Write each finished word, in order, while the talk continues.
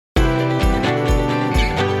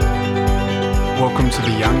Welcome to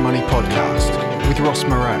the Young Money Podcast with Ross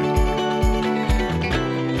Murray.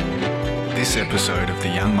 This episode of the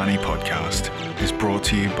Young Money Podcast is brought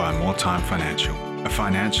to you by More Time Financial, a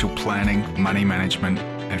financial planning, money management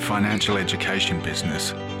and financial education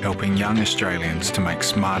business helping young Australians to make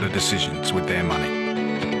smarter decisions with their money.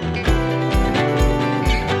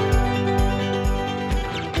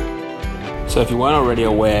 So if you weren't already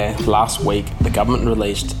aware, last week the government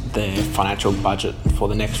released their financial budget for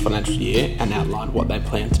the next financial year and outlined what they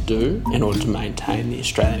plan to do in order to maintain the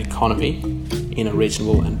Australian economy in a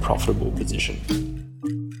reasonable and profitable position.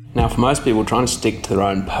 Now, for most people, trying to stick to their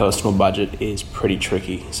own personal budget is pretty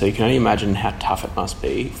tricky, so you can only imagine how tough it must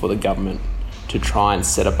be for the government to try and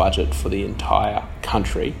set a budget for the entire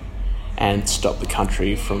country and stop the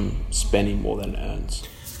country from spending more than it earns.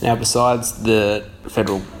 Now, besides the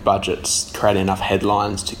federal budgets creating enough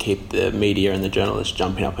headlines to keep the media and the journalists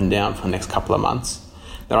jumping up and down for the next couple of months,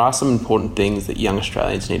 there are some important things that young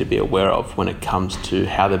Australians need to be aware of when it comes to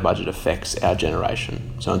how their budget affects our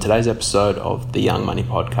generation. So in today's episode of the Young Money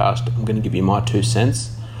Podcast, I'm going to give you my 2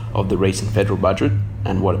 cents of the recent federal budget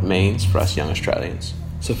and what it means for us young Australians.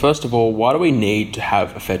 So first of all, why do we need to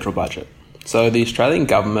have a federal budget? So the Australian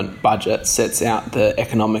government budget sets out the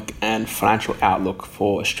economic and financial outlook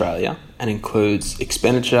for Australia and includes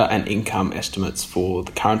expenditure and income estimates for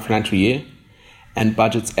the current financial year and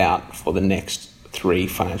budgets out for the next 3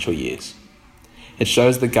 financial years. It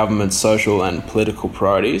shows the government's social and political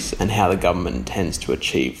priorities and how the government intends to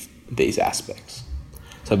achieve these aspects.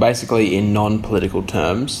 So basically, in non-political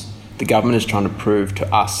terms, the government is trying to prove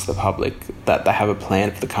to us, the public, that they have a plan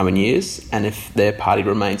for the coming years, and if their party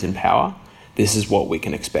remains in power, this is what we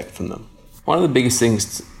can expect from them. One of the biggest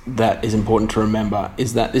things that is important to remember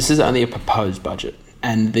is that this is only a proposed budget,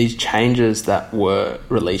 and these changes that were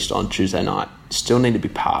released on Tuesday night still need to be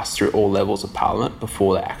passed through all levels of Parliament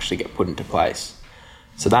before they actually get put into place.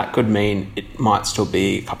 So that could mean it might still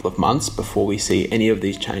be a couple of months before we see any of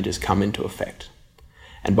these changes come into effect.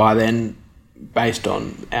 And by then, based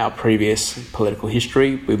on our previous political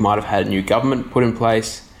history, we might have had a new government put in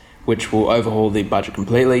place, which will overhaul the budget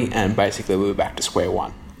completely, and basically we're back to square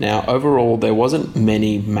one. Now, overall, there wasn't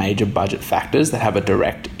many major budget factors that have a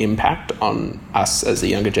direct impact on us as the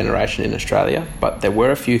younger generation in Australia, but there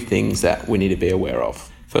were a few things that we need to be aware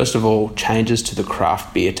of. First of all, changes to the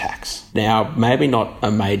craft beer tax. Now, maybe not a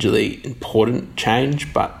majorly important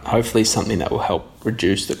change, but hopefully something that will help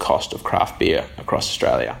reduce the cost of craft beer across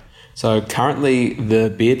Australia. So currently, the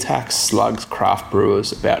beer tax slugs craft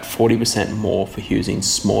brewers about 40% more for using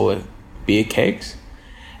smaller beer kegs.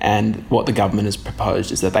 And what the government has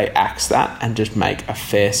proposed is that they axe that and just make a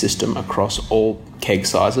fair system across all keg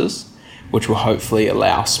sizes, which will hopefully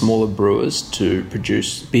allow smaller brewers to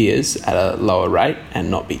produce beers at a lower rate and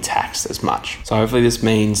not be taxed as much. So hopefully this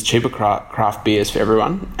means cheaper craft beers for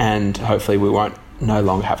everyone, and hopefully we won't no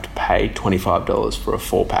longer have to pay $25 for a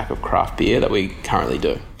 4-pack of craft beer that we currently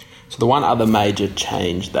do. So the one other major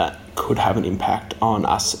change that could have an impact on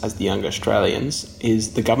us as the younger Australians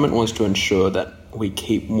is the government wants to ensure that we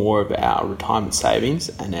keep more of our retirement savings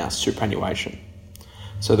and our superannuation.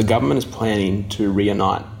 So the government is planning to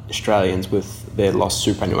reunite Australians with their lost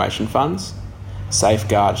superannuation funds,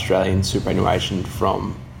 safeguard Australian superannuation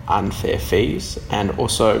from unfair fees, and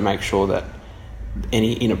also make sure that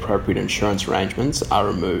any inappropriate insurance arrangements are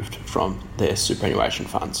removed from their superannuation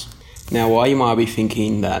funds. Now, while you might be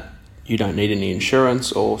thinking that you don't need any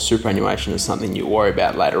insurance or superannuation is something you worry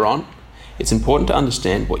about later on, it's important to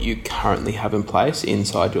understand what you currently have in place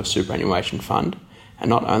inside your superannuation fund, and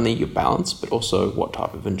not only your balance, but also what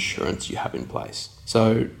type of insurance you have in place.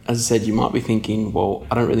 So, as I said, you might be thinking, well,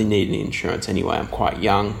 I don't really need any insurance anyway, I'm quite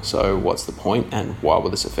young, so what's the point and why will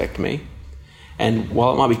this affect me? And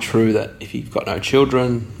while it might be true that if you've got no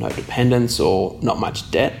children, no dependents, or not much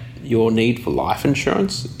debt, your need for life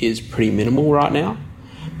insurance is pretty minimal right now.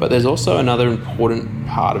 But there's also another important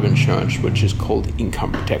part of insurance which is called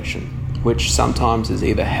income protection, which sometimes is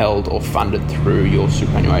either held or funded through your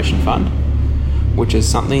superannuation fund, which is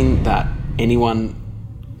something that anyone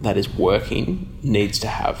that is working needs to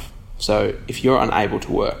have. So if you're unable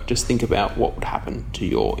to work, just think about what would happen to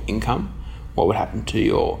your income, what would happen to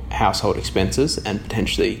your household expenses, and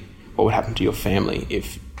potentially what would happen to your family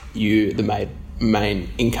if you, the main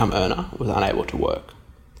income earner, was unable to work.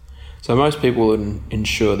 So most people would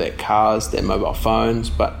insure their cars, their mobile phones,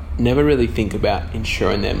 but never really think about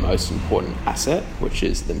insuring their most important asset, which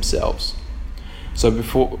is themselves. So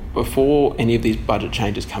before any of these budget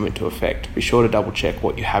changes come into effect, be sure to double check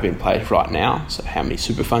what you have in place right now. So how many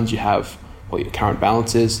super funds you have, what your current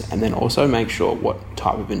balance is, and then also make sure what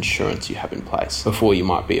type of insurance you have in place before you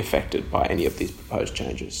might be affected by any of these proposed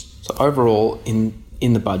changes. So overall, in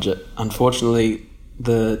the budget, unfortunately,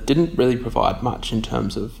 didn't really provide much in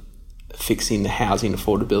terms of fixing the housing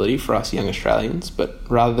affordability for us young Australians, but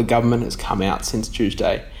rather the government has come out since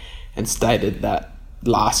Tuesday and stated that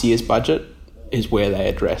last year's budget is where they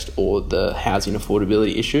addressed all the housing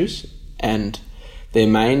affordability issues, and their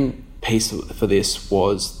main piece for this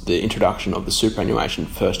was the introduction of the superannuation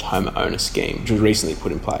first home owner scheme, which was recently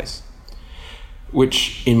put in place,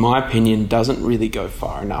 which in my opinion doesn't really go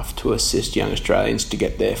far enough to assist young Australians to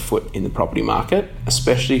get their foot in the property market,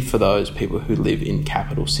 especially for those people who live in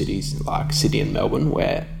capital cities like Sydney and Melbourne,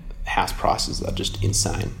 where house prices are just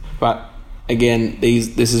insane. But again,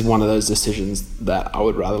 this is one of those decisions that I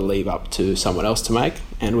would rather leave up to someone else to make,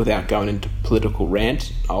 and without going into political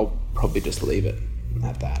rant, I'll probably just leave it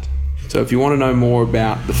at that. So if you want to know more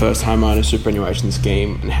about the first homeowner superannuation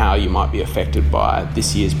scheme and how you might be affected by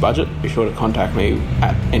this year's budget, be sure to contact me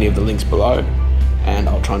at any of the links below, and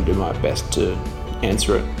I'll try and do my best to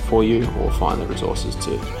answer it for you or find the resources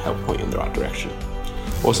to help point you in the right direction.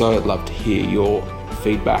 Also, I'd love to hear your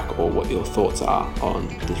feedback or what your thoughts are on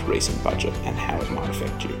this recent budget and how it might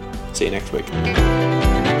affect you. See you next week.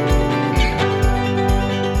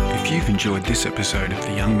 If you've enjoyed this episode of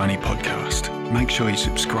the Young Money Podcast, make sure you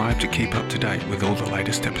subscribe to keep up to date with all the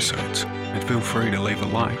latest episodes. And feel free to leave a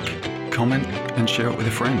like, comment, and share it with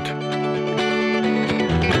a friend.